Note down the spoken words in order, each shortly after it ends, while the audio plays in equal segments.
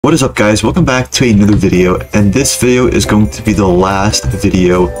What is up, guys? Welcome back to another video, and this video is going to be the last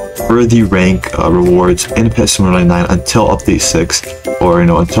video for the rank rewards in PES 199 until update 6, or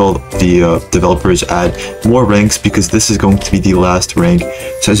until the developers add more ranks, because this is going to be the last rank.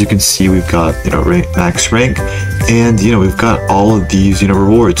 So as you can see, we've got max rank, and we've got all of these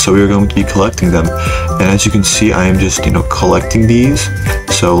rewards, so we're going to be collecting them. And as you can see, I am just collecting these.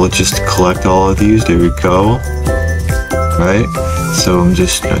 So let's just collect all of these. There we go. Right, so I'm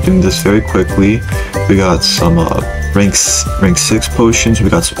just doing this very quickly. We got some rank 6 potions, we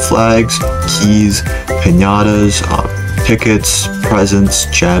got some flags, keys, pinatas, tickets, presents,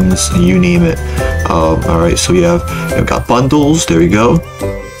 gems, you name it. Alright, so we've got bundles. There we go.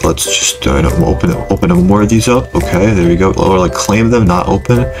 Let's just open more of these up. Okay, there we go. Or like claim them, not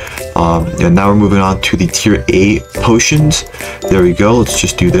open. And now we're moving on to the tier 8 potions. There we go. Let's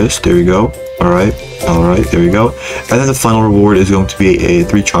just do this. There we go. Alright, there we go. And then the final reward is going to be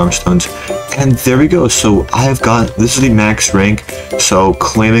 3 charm stones. And there we go. So this is the max rank. So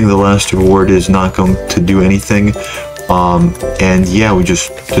claiming the last reward is not going to do anything. And yeah, we're at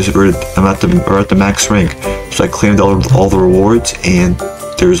the max rank. So I claimed all the rewards, and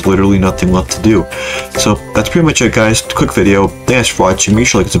there's literally nothing left to do. So that's pretty much it, guys. Quick video. Thanks for watching. Make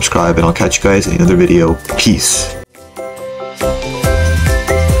sure to like and subscribe, and I'll catch you guys in another video. Peace.